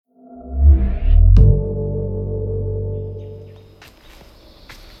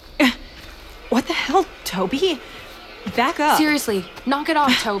Toby. Back up. Seriously, knock it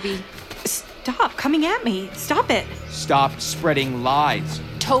off, Toby. Stop coming at me. Stop it. Stop spreading lies.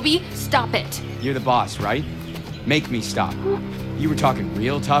 Toby, stop it. You're the boss, right? Make me stop. You were talking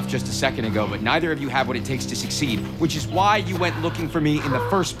real tough just a second ago, but neither of you have what it takes to succeed, which is why you went looking for me in the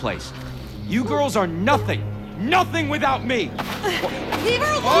first place. You girls are nothing. Nothing without me. Leave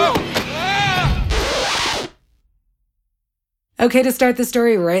her alone! Okay to start the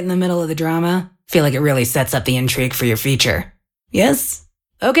story right in the middle of the drama? Feel like it really sets up the intrigue for your feature. Yes?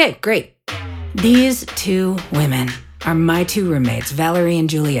 Okay, great. These two women are my two roommates, Valerie and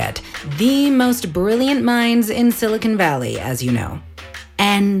Juliet, the most brilliant minds in Silicon Valley, as you know.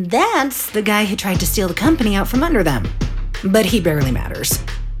 And that's the guy who tried to steal the company out from under them. But he barely matters.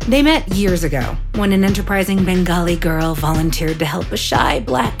 They met years ago when an enterprising Bengali girl volunteered to help a shy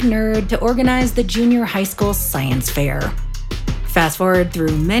black nerd to organize the junior high school science fair. Fast forward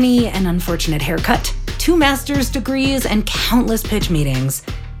through many an unfortunate haircut, 2 master's degrees, and countless pitch meetings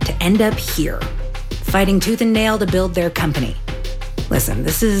to end up here, fighting tooth and nail to build their company. Listen,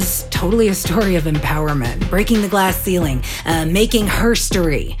 this is totally a story of empowerment, breaking the glass ceiling, making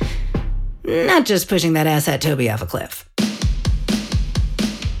herstory, not just pushing that asshat Toby off a cliff.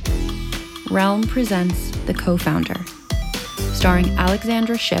 Realm presents The Co-Founder, starring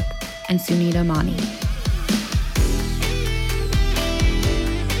Alexandra Shipp and Sunita Mani.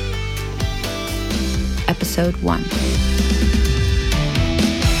 Episode 1.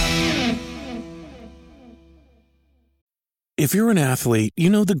 If you're an athlete, you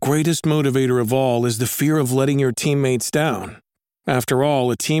know the greatest motivator of all is the fear of letting your teammates down. After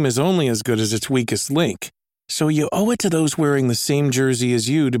all, a team is only as good as its weakest link. So you owe it to those wearing the same jersey as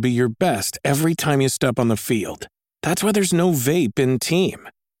you to be your best every time you step on the field. That's why there's no vape in team.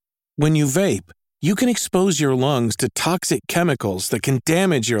 When you vape, you can expose your lungs to toxic chemicals that can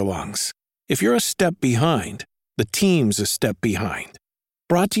damage your lungs. If you're a step behind, the team's a step behind.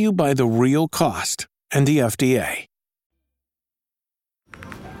 Brought to you by The Real Cost and the FDA.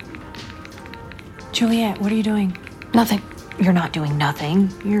 Juliet, what are you doing? Nothing. You're not doing nothing.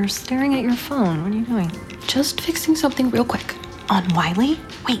 You're staring at your phone. What are you doing? Just fixing something real quick. On Wiley?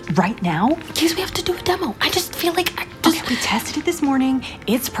 Wait, right now? In case we have to do a demo. I just feel like Okay, we tested it this morning.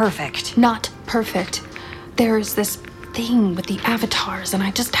 It's perfect. Not perfect. There's this thing with the avatars, and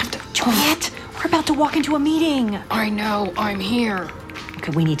I just have to... Juliet, we're about to walk into a meeting. I know, I'm here.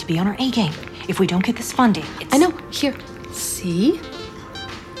 Okay, we need to be on our A game. If we don't get this funding, I know, here. See?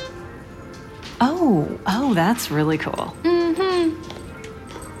 Oh, that's really cool.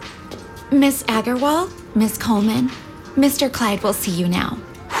 Miss Agarwal, Miss Coleman, Mr. Clyde will see you now.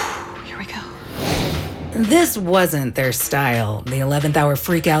 Here we go. This wasn't their style, the 11th hour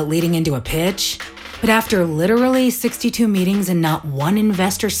freakout leading into a pitch. But after literally 62 meetings and not one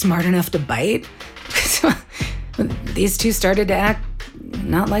investor smart enough to bite, these two started to act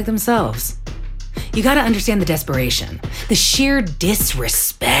not like themselves. You gotta understand the desperation, the sheer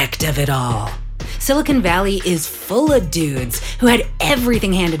disrespect of it all. Silicon Valley is full of dudes who had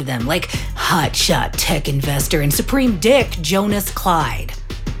everything handed to them, like hotshot tech investor and supreme dick Jonas Clyde.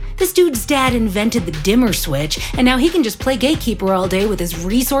 This dude's dad invented the dimmer switch, and now he can just play gatekeeper all day with his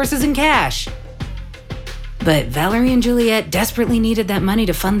resources and cash. But Valerie and Juliet desperately needed that money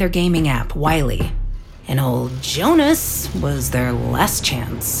to fund their gaming app, Wiley. And old Jonas was their last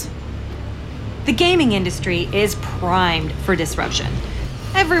chance. The gaming industry is primed for disruption.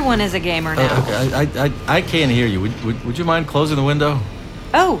 Everyone is a gamer now. Okay, I can't hear you. Would you mind closing the window?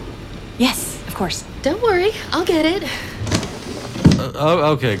 Oh, yes, of course. Don't worry, I'll get it.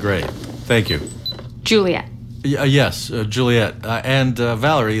 Okay, great. Thank you. Juliet. Yes, Juliet. And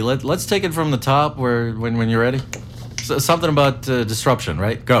Valerie, let's take it from the top when you're ready. Something about disruption,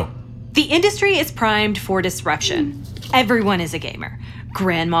 right? Go. The industry is primed for disruption. Everyone is a gamer.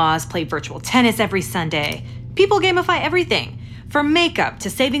 Grandmas play virtual tennis every Sunday. People gamify everything, from makeup to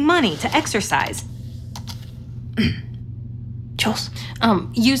saving money to exercise. Jules?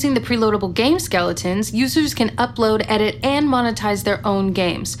 Using the preloadable game skeletons, users can upload, edit, and monetize their own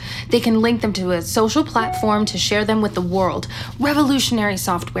games. They can link them to a social platform to share them with the world. Revolutionary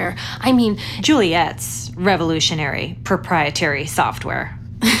software. Juliet's revolutionary proprietary software.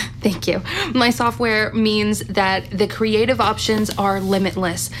 Thank you. My software means that the creative options are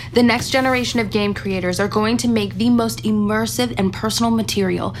limitless. The next generation of game creators are going to make the most immersive and personal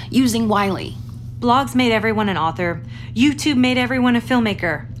material using Wiley. Blogs made everyone an author. YouTube made everyone a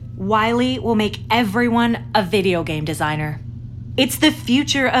filmmaker. Wiley will make everyone a video game designer. It's the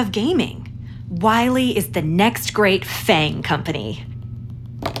future of gaming. Wiley is the next great FANG company.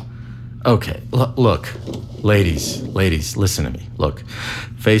 Okay, look, ladies, listen to me. Look,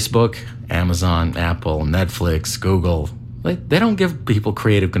 Facebook, Amazon, Apple, Netflix, Google, they don't give people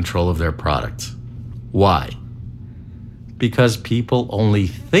creative control of their products. Why? Because people only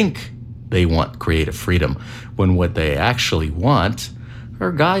think they want creative freedom when what they actually want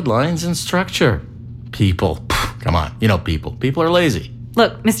are guidelines and structure. People, come on, people are lazy.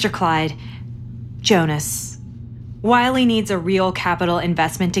 Look, Mr. Clyde, Jonas, Wiley needs a real capital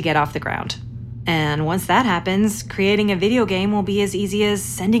investment to get off the ground. And once that happens, creating a video game will be as easy as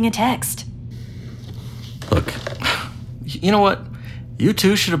sending a text. Look, you know what? You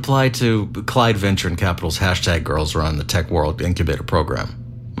two should apply to Clyde Venture and Capital's #Girls Run the Tech World Incubator Program.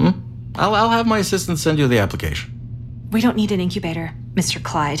 I'll have my assistant send you the application. We don't need an incubator, Mr.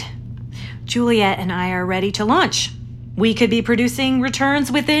 Clyde. Juliet and I are ready to launch. We could be producing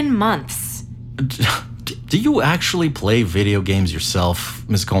returns within months. Do you actually play video games yourself,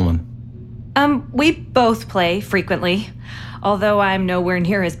 Miss Coleman? We both play frequently, although I'm nowhere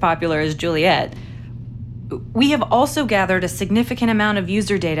near as popular as Juliet. We have also gathered a significant amount of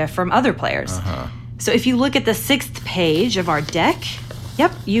user data from other players. So if you look at the 6th page of our deck,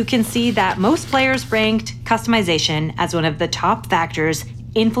 yep, you can see that most players ranked customization as one of the top factors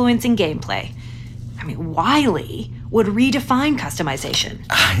influencing gameplay. I mean, Wiley would redefine customization.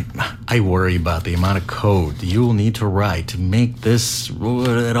 I worry about the amount of code you'll need to write to make this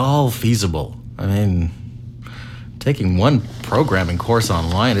at all feasible. I mean, taking one programming course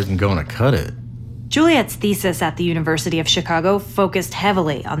online isn't going to cut it. Juliet's thesis at the University of Chicago focused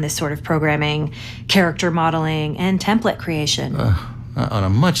heavily on this sort of programming, character modeling, and template creation. On a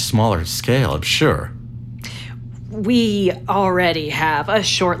much smaller scale, I'm sure. We already have a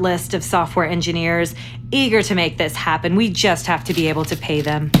short list of software engineers eager to make this happen. We just have to be able to pay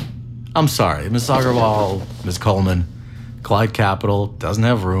them. I'm sorry, Ms. Agarwal, Ms. Coleman, Clyde Capital doesn't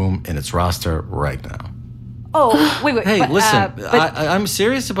have room in its roster right now. Oh, wait. Hey, listen, I'm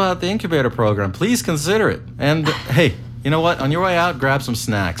serious about the incubator program. Please consider it. And hey, you know what? On your way out, grab some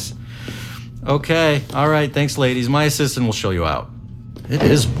snacks. Okay, all right, thanks, ladies. My assistant will show you out. It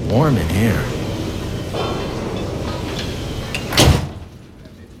is warm in here.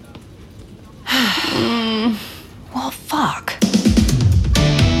 Well, fuck.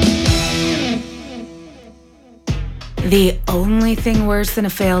 The only thing worse than a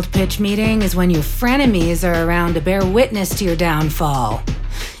failed pitch meeting is when your frenemies are around to bear witness to your downfall.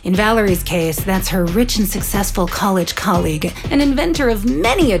 In Valerie's case, that's her rich and successful college colleague, an inventor of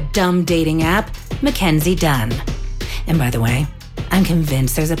many a dumb dating app, Mackenzie Dunn. And by the way, I'm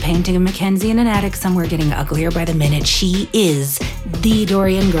convinced there's a painting of Mackenzie in an attic somewhere getting uglier by the minute. She is the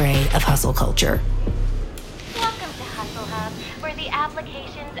Dorian Gray of hustle culture. Welcome to Hustle Hub, where the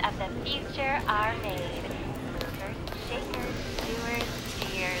applications of the future are made. Movers, shakers, doers,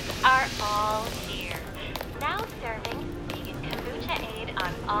 cheers are all here. Now serving vegan kombucha aid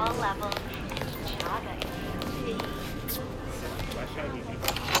on all levels and chaga infused tea.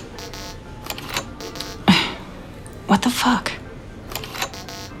 What the fuck?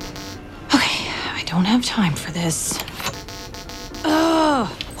 Okay, I don't have time for this. Ugh,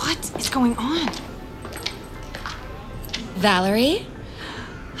 what is going on? Valerie?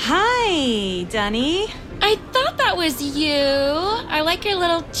 Hi, Dunny. I thought that was you. I like your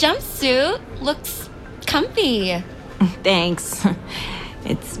little jumpsuit. Looks comfy. Thanks.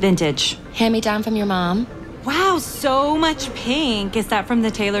 It's vintage. Hand-me-down from your mom. Wow, so much pink. Is that from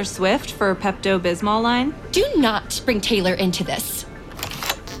the Taylor Swift for Pepto-Bismol line? Do not bring Taylor into this.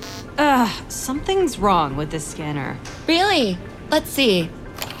 Something's wrong with this scanner. Really? Let's see.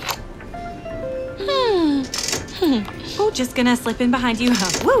 Oh, just gonna slip in behind you, huh?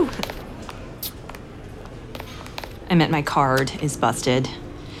 Woo! I meant my card is busted.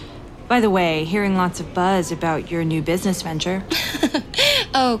 By the way, hearing lots of buzz about your new business venture.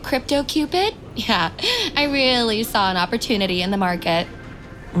 Oh, CryptoCupid? Yeah, I really saw an opportunity in the market.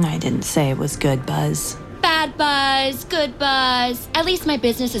 I didn't say it was good buzz. Bad buzz, good buzz. At least my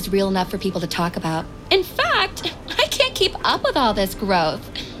business is real enough for people to talk about. In fact, I can't keep up with all this growth.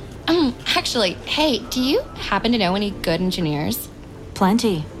 Actually, hey, do you happen to know any good engineers?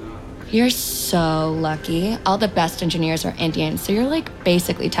 Plenty. You're so lucky. All the best engineers are Indian, so you're like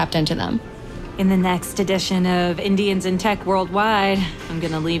basically tapped into them. In the next edition of Indians in Tech Worldwide, I'm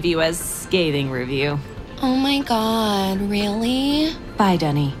gonna leave you a scathing review. Oh my god, really? Bye,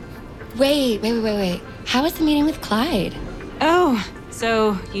 Dunny. Wait. How was the meeting with Clyde? Oh,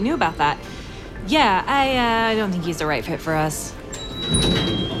 so you knew about that. Yeah, I don't think he's the right fit for us.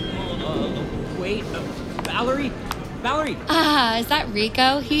 Wait, Valerie? Ah, is that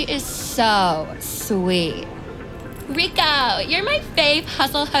Rico? He is so sweet. Rico, you're my fave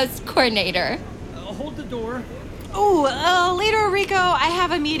hustle host coordinator. Hold the door. Oh, later, Rico. I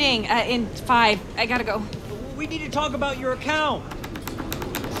have a meeting in 5. I gotta go. We need to talk about your account.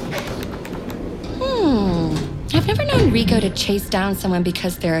 I've never known Rico to chase down someone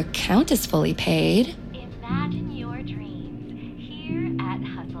because their account is fully paid. Imagine your dreams here at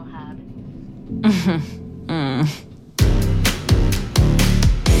Hustle Hub.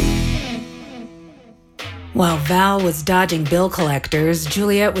 While Val was dodging bill collectors,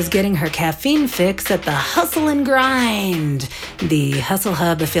 Juliet was getting her caffeine fix at the Hustle and Grind, the Hustle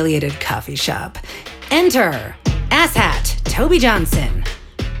Hub affiliated coffee shop. Enter asshat Toby Johnson.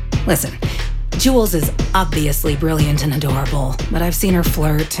 Listen, Jules is obviously brilliant and adorable, but I've seen her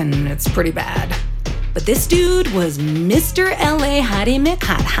flirt and it's pretty bad. But this dude was Mr. LA Hottie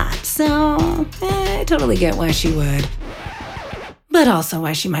McHot, so I totally get why she would. But also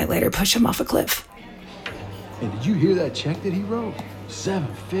why she might later push him off a cliff. Hey, did you hear that check that he wrote? 7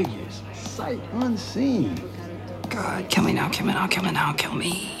 figures. Sight unseen. God, kill me now, kill me now, kill me now, kill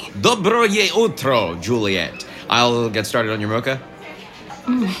me. Dobro je utro, Juliet. I'll get started on your mocha.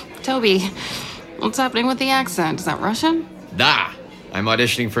 Toby, what's happening with the accent? Is that Russian? Da! I'm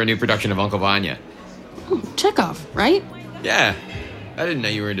auditioning for a new production of Uncle Vanya. Chekhov, right? Yeah. I didn't know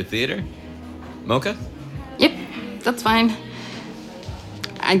you were into theater. Mocha? Yep, that's fine.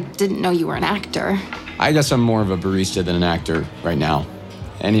 I didn't know you were an actor. I guess I'm more of a barista than an actor right now.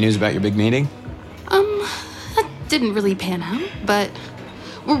 Any news about your big meeting? That didn't really pan out, but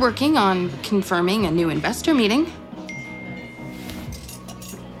we're working on confirming a new investor meeting.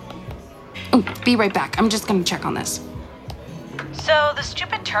 Oh, be right back. I'm just gonna check on this. So the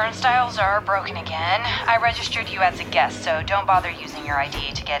stupid turnstiles are broken again. I registered you as a guest, so don't bother using your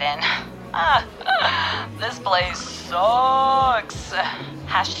ID to get in. This place sucks.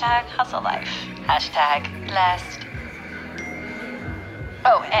 Hashtag hustle life. Hashtag blessed.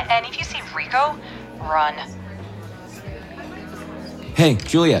 Oh, and if you see Rico, run. Hey,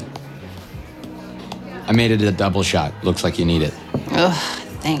 Juliet. I made it a double shot. Looks like you need it. Ugh,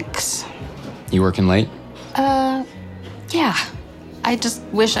 thanks. You working late? Yeah. I just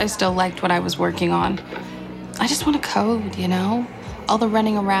wish I still liked what I was working on. I just want to code, you know? All the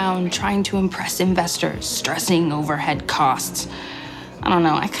running around, trying to impress investors, stressing overhead costs. I don't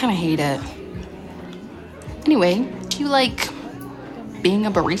know, I kind of hate it. Anyway, do you like being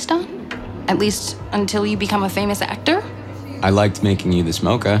a barista? At least until you become a famous actor? I liked making you this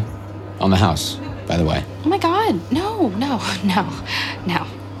mocha. On the house, by the way. Oh my god, no.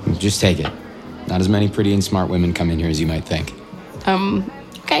 Just take it. Not as many pretty and smart women come in here as you might think.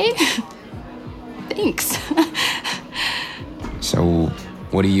 Okay. Thanks. So,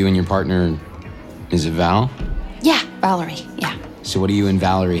 what do you and your partner, is it Val? Yeah, Valerie, yeah. So what do you and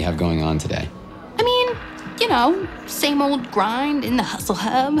Valerie have going on today? I mean, you know, same old grind in the Hustle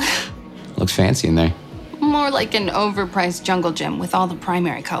Hub. Looks fancy in there. More like an overpriced jungle gym with all the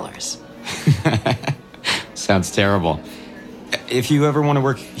primary colors. Sounds terrible. If you ever want to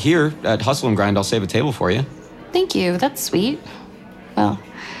work here at Hustle and Grind, I'll save a table for you. Thank you, that's sweet. Well,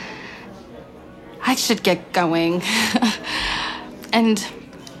 I should get going. And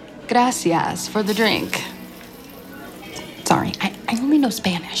gracias for the drink. Sorry, I only know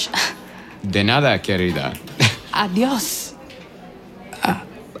Spanish. De nada, querida. Adios.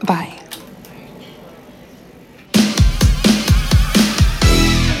 Bye.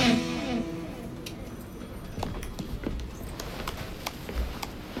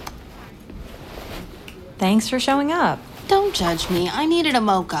 Thanks for showing up. Don't judge me. I needed a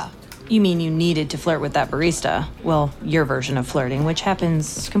mocha. You mean you needed to flirt with that barista? Well, your version of flirting, which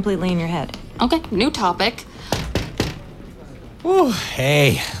happens completely in your head. Okay, new topic. Ooh,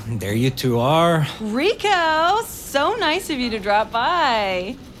 hey, there you two are. Rico, so nice of you to drop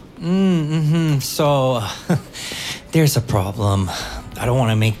by. So, there's a problem. I don't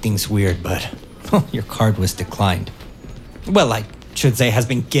want to make things weird, but your card was declined. Well, I should say has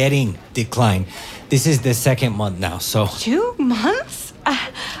been getting declined. This is the 2nd month now, so... 2 months?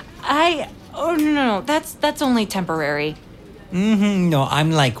 Oh, no, that's only temporary. No,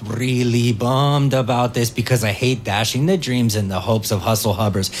 I'm like really bummed about this because I hate dashing the dreams and the hopes of hustle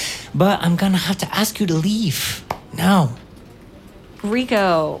hubbers. But I'm gonna have to ask you to leave. Now.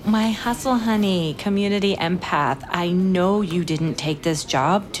 Rico, my hustle honey, community empath, I know you didn't take this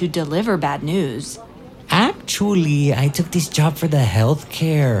job to deliver bad news. Actually, I took this job for the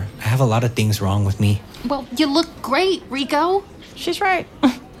healthcare. I have a lot of things wrong with me. Well, you look great, Rico. She's right.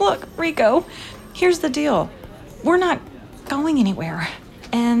 Look, Rico, here's the deal. We're not going anywhere,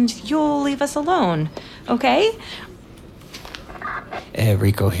 and you'll leave us alone, okay?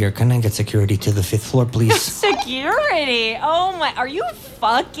 Rico here. Can I get security to the 5th floor, please? Security? Oh my, are you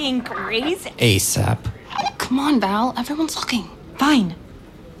fucking crazy? ASAP. Come on, Val. Everyone's looking. Fine.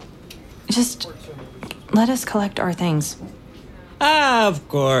 Just let us collect our things. Of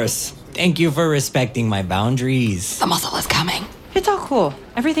course. Thank you for respecting my boundaries. The muscle is coming. It's all cool.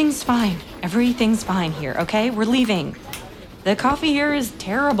 Everything's fine. Everything's fine here, okay? We're leaving. The coffee here is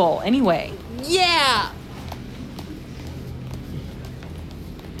terrible anyway. Yeah!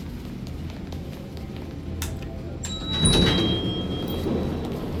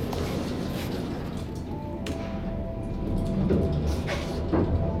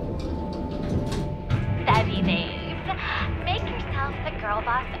 Savvy babes, make yourself the girl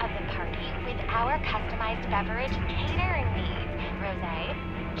boss of the party with our customized beverage catering needs. Rosé?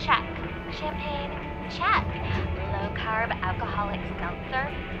 Check. Champagne? Check. Low-carb alcoholic seltzer?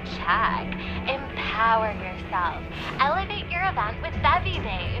 Check. Empower yourself. Elevate your event with Savvy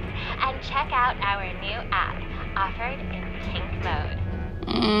babes. And check out our new app, offered in pink mode.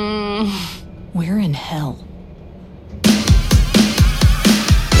 We're in hell.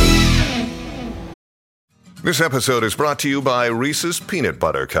 This episode is brought to you by Reese's Peanut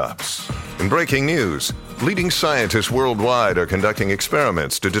Butter Cups. In breaking news, leading scientists worldwide are conducting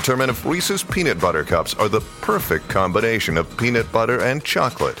experiments to determine if Reese's Peanut Butter Cups are the perfect combination of peanut butter and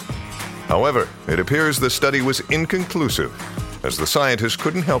chocolate. However, it appears the study was inconclusive, as the scientists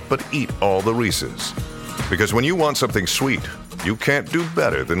couldn't help but eat all the Reese's. Because when you want something sweet, you can't do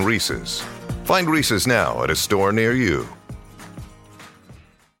better than Reese's. Find Reese's now at a store near you.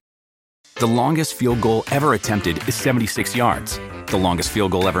 The longest field goal ever attempted is 76 yards. The longest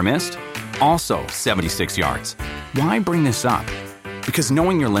field goal ever missed? Also 76 yards. Why bring this up? Because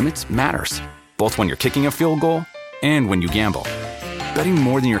knowing your limits matters, both when you're kicking a field goal and when you gamble. Betting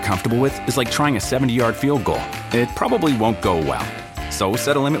more than you're comfortable with is like trying a 70-yard field goal. It probably won't go well. So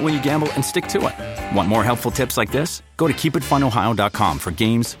set a limit when you gamble and stick to it. Want more helpful tips like this? Go to keepitfunohio.com for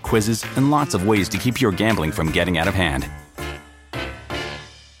games, quizzes, and lots of ways to keep your gambling from getting out of hand.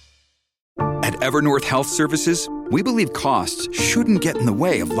 At Evernorth Health Services, we believe costs shouldn't get in the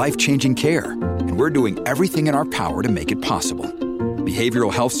way of life-changing care, and we're doing everything in our power to make it possible.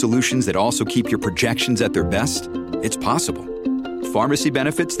 Behavioral health solutions that also keep your projections at their best? It's possible. Pharmacy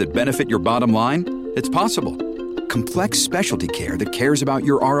benefits that benefit your bottom line? It's possible. Complex specialty care that cares about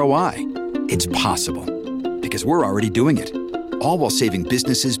your ROI? It's possible. Because we're already doing it. All while saving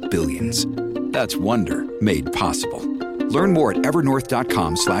businesses billions. That's Wonder made possible. Learn more at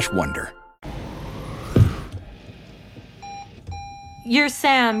evernorth.com/wonder. You're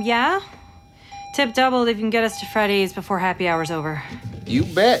Sam, yeah? Tip doubled if you can get us to Freddy's before happy hour's over. You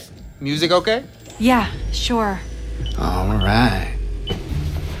bet. Music okay? Yeah, sure. All right.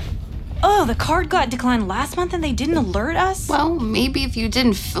 Oh, the card got declined last month and they didn't alert us? Well, maybe if you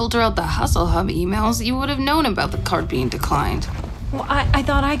didn't filter out the Hustle Hub emails, you would have known about the card being declined. Well, I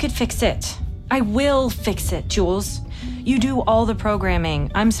thought I could fix it. I will fix it, Jules. You do all the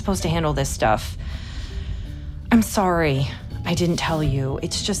programming. I'm supposed to handle this stuff. I'm sorry I didn't tell you.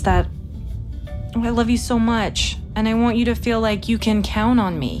 It's just that I love you so much, and I want you to feel like you can count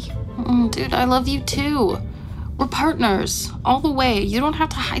on me. Dude, I love you too. We're partners, all the way. You don't have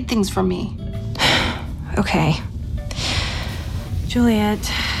to hide things from me. Okay.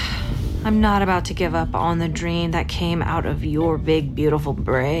 Juliet, I'm not about to give up on the dream that came out of your big, beautiful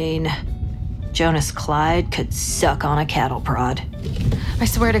brain. Jonas Clyde could suck on a cattle prod. I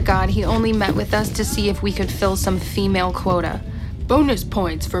swear to God, he only met with us to see if we could fill some female quota. Bonus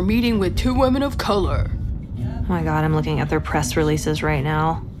points for meeting with 2 women of color. Oh my God, I'm looking at their press releases right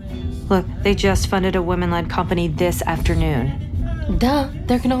now. Look, they just funded a women-led company this afternoon. Duh,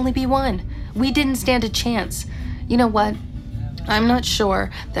 there can only be one. We didn't stand a chance. You know what? I'm not sure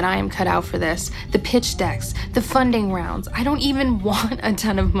that I am cut out for this. The pitch decks, the funding rounds. I don't even want a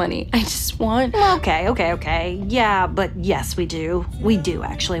ton of money. I just want... Okay. Yeah, but yes, we do. We do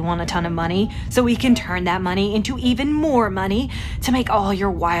actually want a ton of money, so we can turn that money into even more money to make all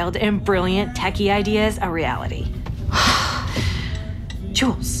your wild and brilliant techie ideas a reality.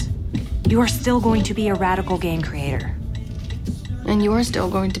 Jules, you are still going to be a radical game creator. And you are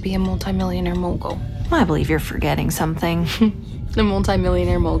still going to be a multimillionaire mogul. I believe you're forgetting something. The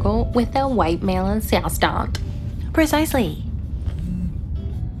multimillionaire mogul with a white male assistant. Precisely.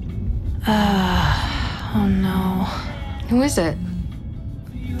 Oh no. Who is it?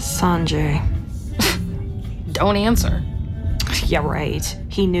 Sanjay. Don't answer. Yeah, right.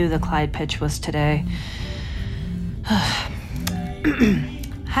 He knew the Clyde pitch was today.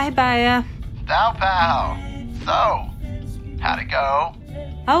 Hi, Baya. Dow pal. So, how'd it go?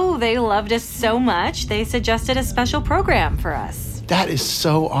 Oh, they loved us so much, they suggested a special program for us. That is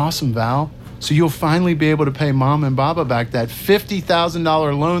so awesome, Val. So you'll finally be able to pay Mom and Baba back that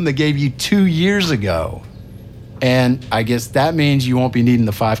 $50,000 loan they gave you 2 years ago. And I guess that means you won't be needing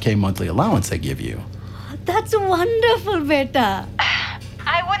the $5K monthly allowance they give you. That's wonderful, beta.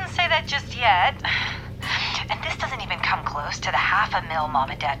 I wouldn't say that just yet. And this doesn't even come close to the $500,000 Mom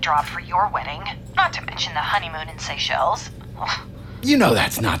and Dad dropped for your wedding. Not to mention the honeymoon in Seychelles. You know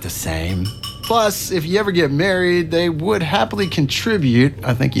that's not the same. Plus, if you ever get married, they would happily contribute.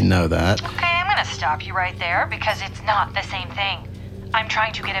 I think you know that. Okay, I'm gonna stop you right there because it's not the same thing. I'm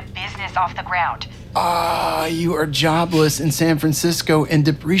trying to get a business off the ground. You are jobless in San Francisco and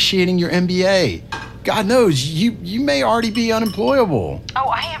depreciating your MBA. God knows, you may already be unemployable. Oh,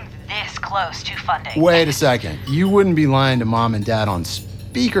 I am this close to funding. Wait a second. You wouldn't be lying to Mom and Dad on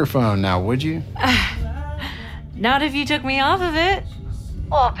speakerphone now, would you? Not if you took me off of it.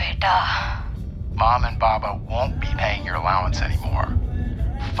 Oh, beta. Mom and Baba won't be paying your allowance anymore.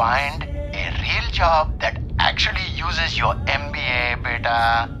 Find a real job that actually uses your MBA,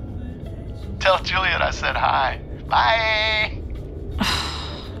 beta. Tell Juliet I said hi. Bye.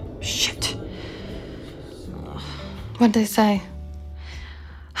 Shit. What'd they say?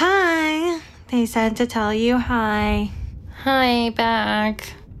 Hi. They said to tell you hi. Hi,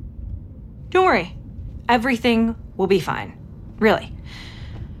 back. Don't worry. Everything will be fine. Really.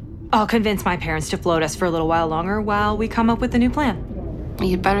 I'll convince my parents to float us for a little while longer while we come up with a new plan.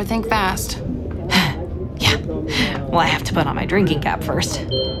 You'd better think fast. Yeah. Well, I have to put on my drinking cap first.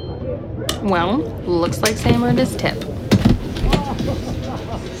 Well, looks like Sam earned his tip.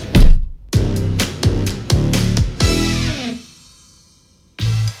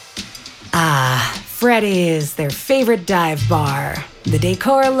 Freddy's, their favorite dive bar. The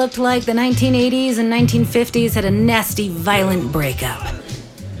decor looked like the 1980s and 1950s had a nasty, violent breakup.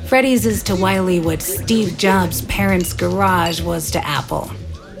 Freddy's is to Wiley what Steve Jobs' parents' garage was to Apple.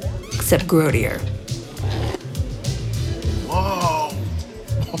 Except grodier. Whoa.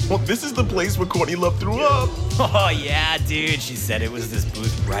 This is the place where Courtney Love threw up. Oh, yeah, dude. She said it was this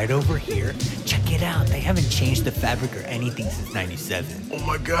booth right over here. Check it out. They haven't changed the fabric or anything since 97. Oh,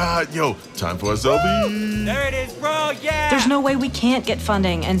 my God. Yo, time for a selfie. There it is, bro. Yeah. There's no way we can't get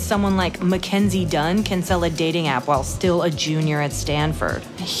funding and someone like Mackenzie Dunn can sell a dating app while still a junior at Stanford.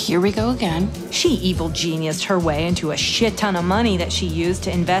 Here we go again. She evil geniused her way into a shit ton of money that she used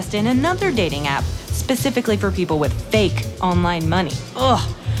to invest in another dating app, specifically for people with fake online money.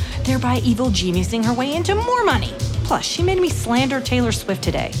 Ugh. Thereby evil geniusing her way into more money. Plus, she made me slander Taylor Swift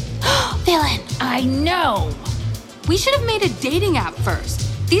today. Villain, I know. We should have made a dating app first.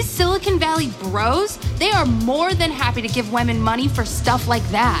 These Silicon Valley bros, they are more than happy to give women money for stuff like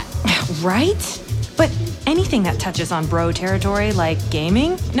that. Right? But anything that touches on bro territory, like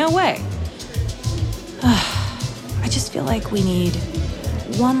gaming, no way. I just feel like we need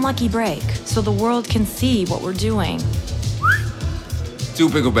one lucky break so the world can see what we're doing. 2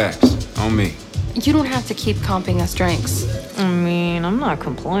 picklebacks, on me. You don't have to keep comping us drinks. I mean, I'm not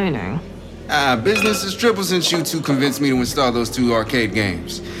complaining. Business is triple since you two convinced me to install those 2 arcade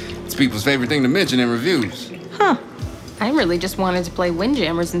games. It's people's favorite thing to mention in reviews. Huh. I really just wanted to play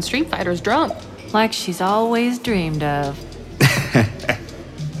Windjammers and Street Fighters drunk. Like she's always dreamed of.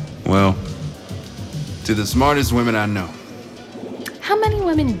 Well, to the smartest women I know. How many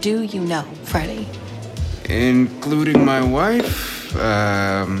women do you know, Freddie? Including my wife? 3?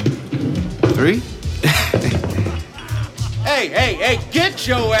 Hey, get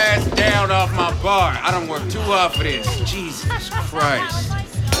your ass down off my bar. I don't work too hard for this. Jesus Christ.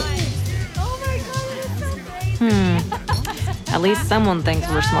 At least someone thinks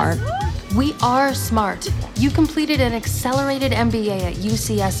we're smart. We are smart. You completed an accelerated MBA at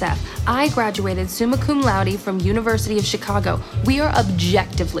UCSF. I graduated summa cum laude from University of Chicago. We are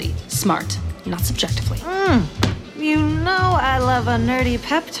objectively smart, not subjectively. You know I love a nerdy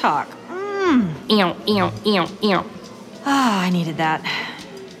pep talk. I needed that.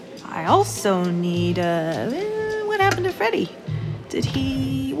 I also need, what happened to Freddie? Did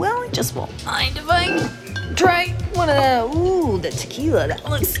he, well, I just won't mind if I try one of the tequila. That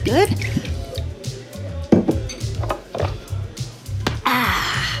looks good.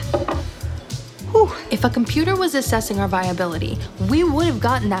 If a computer was assessing our viability, we would have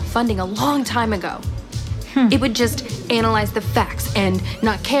gotten that funding a long time ago. It would just analyze the facts and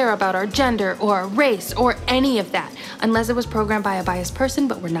not care about our gender or our race or any of that, unless it was programmed by a biased person,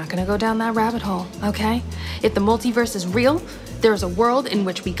 but we're not gonna go down that rabbit hole, okay? If the multiverse is real, there's a world in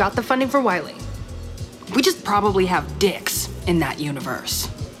which we got the funding for Wiley. We just probably have dicks in that universe.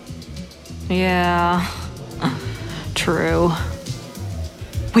 Yeah, true.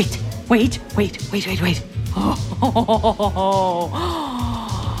 Wait.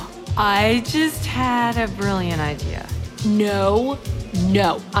 I just had a brilliant idea. No.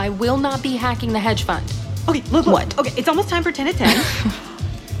 I will not be hacking the hedge fund. Okay, look. What? Okay, it's almost time for 10 at 10.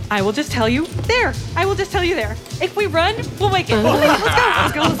 I will just tell you there. If we run, we'll make it.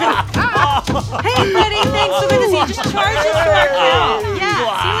 Let's go. Hey, Freddie, thanks for the you. Just charge us to our account. Yeah,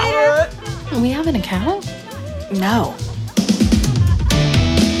 see you later. We have an account? No.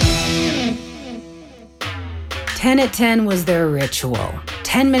 10 at 10 was their ritual.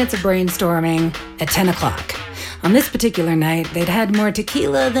 10 minutes of brainstorming at 10 o'clock. On this particular night, they'd had more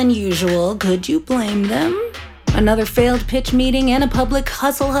tequila than usual. Could you blame them? Another failed pitch meeting and a public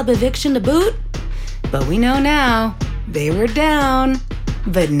hustle hub eviction to boot? But we know now, they were down,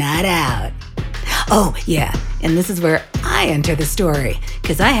 but not out. Oh, yeah, and this is where I enter the story,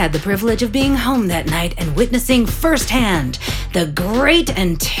 because I had the privilege of being home that night and witnessing firsthand the great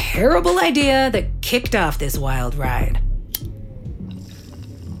and terrible idea that kicked off this wild ride.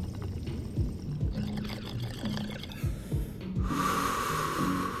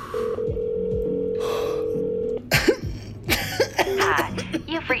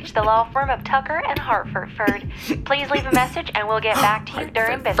 You've reached the law firm of Tucker and Hartford. Please leave a message and we'll get back to you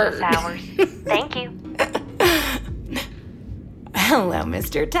during business hours. Thank you. Hello,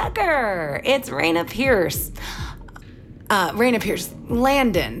 Mr. Tucker. It's Raina Pierce. Raina Pierce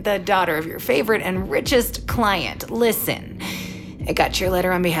Landon, the daughter of your favorite and richest client. Listen, I got your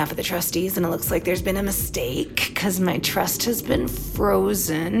letter on behalf of the trustees, and it looks like there's been a mistake, because my trust has been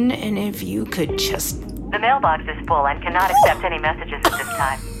frozen, and if you could just... The mailbox is full and cannot accept any messages at this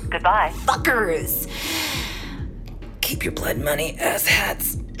time. Goodbye. Fuckers! Keep your blood money,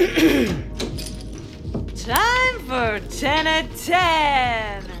 asshats. Time for 10 at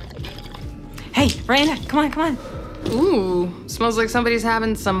 10. Hey, Raina, come on. Ooh, smells like somebody's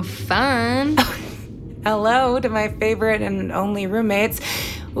having some fun. Hello to my favorite and only roommates.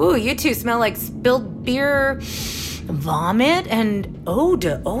 Ooh, you two smell like spilled beer, vomit, and ode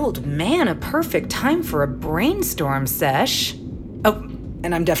to old man. A perfect time for a brainstorm sesh. Oh,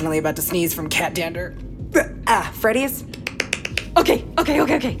 and I'm definitely about to sneeze from cat dander. Freddy's? Okay.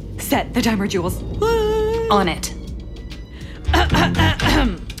 Set the timer, Jules. On it.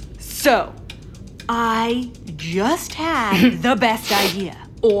 So, I just had the best idea.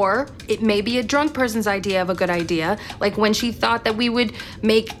 Or it may be a drunk person's idea of a good idea, like when she thought that we would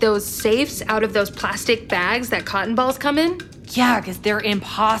make those safes out of those plastic bags that cotton balls come in. Yeah, because they're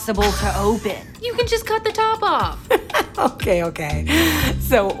impossible to open. You can just cut the top off. Okay.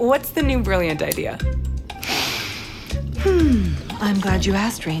 So, what's the new brilliant idea? I'm glad you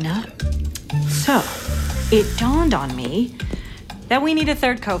asked, Raina. So, it dawned on me that we need a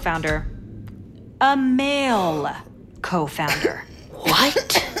third co-founder. A male co-founder.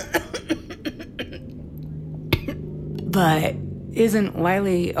 What? But isn't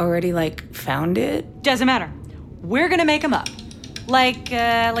Wiley already, founded? Doesn't matter. We're gonna make him up. Like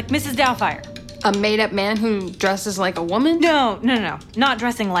Mrs. Doubtfire. A made-up man who dresses like a woman? No. Not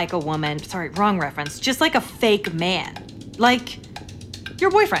dressing like a woman. Sorry, wrong reference. Just like a fake man. Like your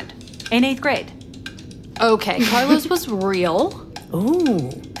boyfriend in 8th grade. Okay, Carlos was real.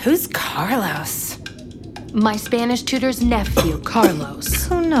 Ooh, who's Carlos? My Spanish tutor's nephew, Carlos.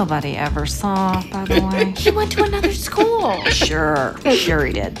 Who nobody ever saw, by the way. He went to another school. Sure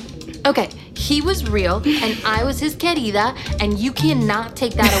he did. Okay, he was real, and I was his querida, and you cannot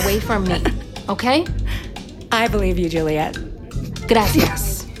take that away from me, okay? I believe you, Juliet.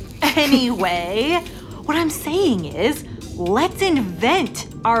 Gracias. Anyway, what I'm saying is, let's invent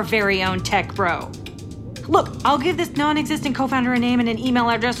our very own tech bro. Look, I'll give this non-existent co-founder a name and an email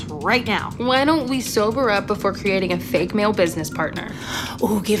address right now. Why don't we sober up before creating a fake male business partner?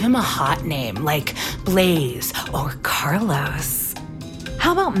 Ooh, give him a hot name, like Blaze or Carlos.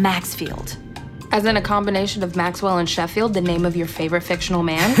 How about Maxfield? As in a combination of Maxwell and Sheffield, the name of your favorite fictional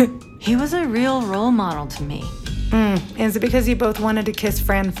man? He was a real role model to me. Is it because you both wanted to kiss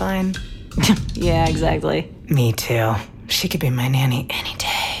Fran Fine? Yeah, exactly. Me too. She could be my nanny any day.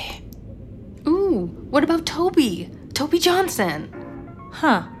 Ooh, what about Toby? Toby Johnson.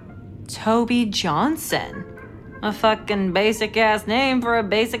 Huh. Toby Johnson. A fucking basic-ass name for a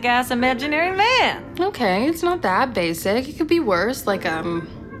basic-ass imaginary man. Okay, it's not that basic. It could be worse, like,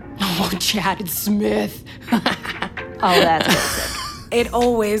 Chad Smith. Oh, that's basic. It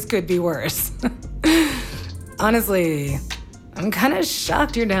always could be worse. Honestly, I'm kind of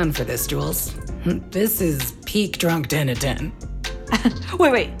shocked you're down for this, Jules. This is peak drunk 10 at 10.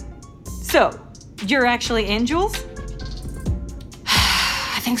 Wait. So, you're actually in, Jules?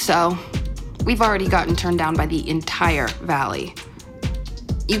 I think so. We've already gotten turned down by the entire valley.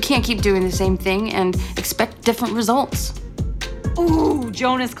 You can't keep doing the same thing and expect different results. Ooh,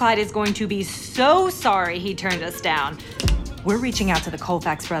 Jonas Clyde is going to be so sorry he turned us down. We're reaching out to the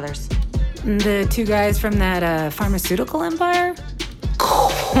Colfax brothers. The two guys from that pharmaceutical empire?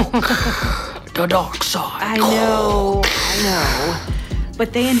 The dark side. I know.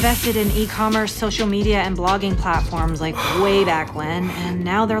 But they invested in e-commerce, social media, and blogging platforms like way back when, and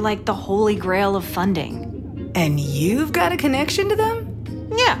now they're like the holy grail of funding. And you've got a connection to them?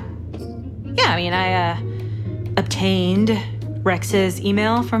 Yeah, I mean, I obtained Rex's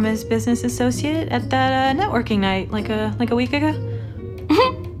email from his business associate at that networking night like a week ago.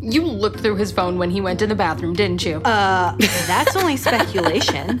 You looked through his phone when he went to the bathroom, didn't you? That's only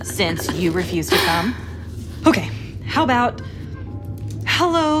speculation since you refused to come. Okay, how about,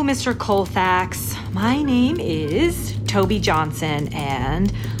 hello, Mr. Colfax. My name is Toby Johnson,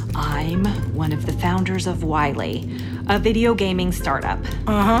 and I'm one of the founders of Wiley, a video gaming startup.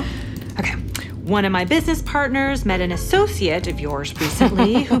 Okay. One of my business partners met an associate of yours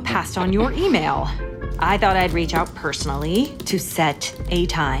recently who passed on your email. I thought I'd reach out personally to set a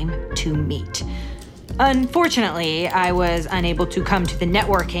time to meet. Unfortunately, I was unable to come to the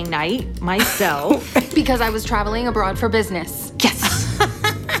networking night myself. Because I was traveling abroad for business. Yes.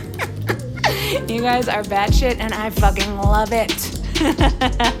 You guys are batshit and I fucking love it.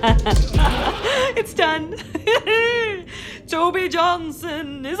 It's done. Toby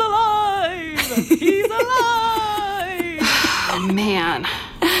Johnson is alive. He's alive. Man.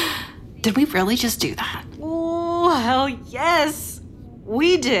 Did we really just do that? Oh, hell yes.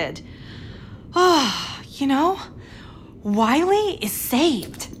 We did. Oh, you know, Wiley is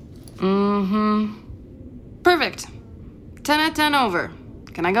saved. Perfect. 10 out of 10 over.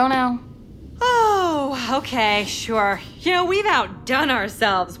 Can I go now? Oh, okay, sure. You know, we've outdone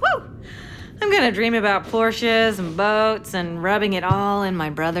ourselves. Woo! I'm gonna dream about Porsches and boats and rubbing it all in my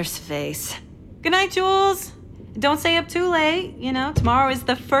brother's face. Good night, Jules. Don't stay up too late. You know, tomorrow is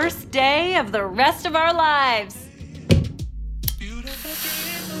the first day of the rest of our lives.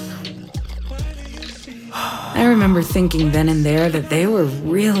 I remember thinking then and there that they were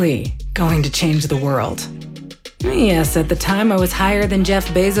really going to change the world. Yes, at the time I was higher than Jeff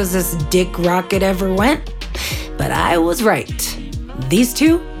Bezos' dick rocket ever went. But I was right. These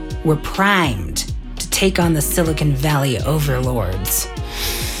two were primed to take on the Silicon Valley overlords.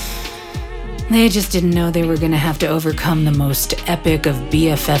 They just didn't know they were going to have to overcome the most epic of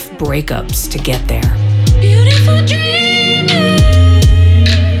BFF breakups to get there. Beautiful dreamer.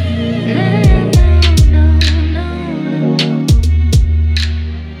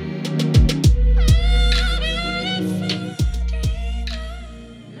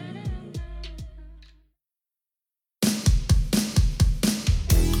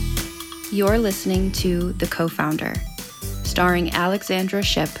 You're listening to The Co-Founder, starring Alexandra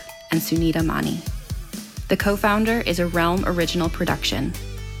Shipp and Sunita Mani. The Co-Founder is a Realm original production.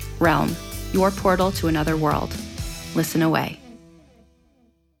 Realm, your portal to another world. Listen away.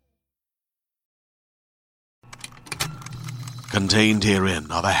 Contained herein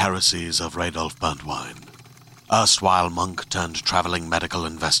are the heresies of Radolf Burntwine, erstwhile monk turned traveling medical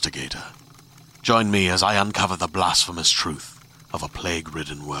investigator. Join me as I uncover the blasphemous truth of a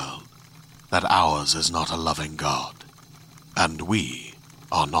plague-ridden world, that ours is not a loving God, and we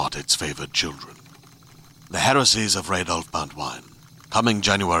are not its favored children. The Heresies of Radolf Burntwine, coming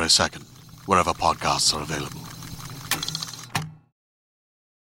January 2nd, wherever podcasts are available.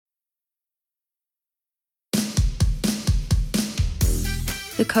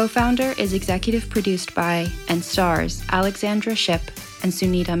 The Co-Founder is executive produced by and stars Alexandra Shipp and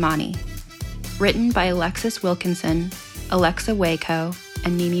Sunita Mani. Written by Alexis Wilkinson, Alexa Waco,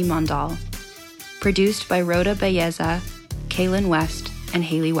 and Mimi Mondal. Produced by Rhoda Bayeza, Kaylin West, and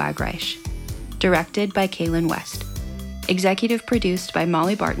Haley Wagreich. Directed by Kaylin West. Executive produced by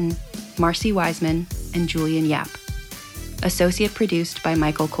Molly Barton, Marcy Wiseman, and Julian Yap. Associate produced by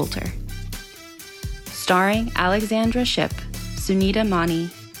Michael Coulter. Starring Alexandra Shipp, Sunita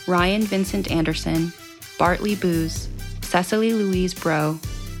Mani, Ryan Vincent Anderson, Bartley Booz, Cecily Louise Bro,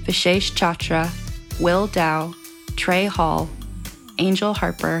 Vishesh Chatra, Will Dow, Trey Hall, Angel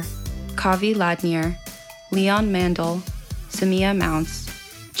Harper, Kavi Ladnier, Leon Mandel, Samia Mounts,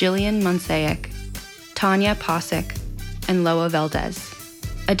 Jillian Monsaic, Tanya Posick, and Loa Valdez.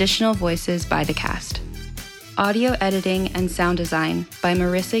 Additional voices by the cast. Audio editing and sound design by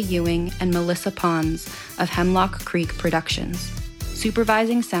Marissa Ewing and Melissa Pons of Hemlock Creek Productions.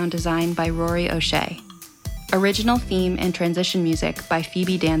 Supervising sound design by Rory O'Shea. Original theme and transition music by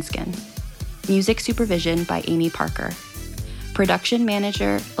Phoebe Danskin. Music supervision by Amy Parker. Production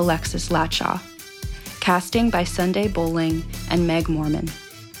manager Alexis Latshaw. Casting by Sunday Bowling and Meg Mormon.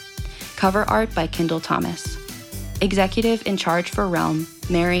 Cover art by Kendall Thomas. Executive in charge for Realm,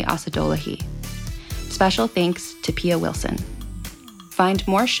 Mary Asadolahi. Special thanks to Pia Wilson. Find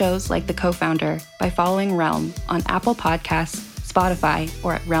more shows like The Co-Founder by following Realm on Apple Podcasts, Spotify,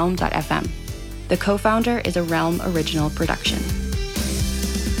 or at realm.fm. The Co-Founder is a Realm original production.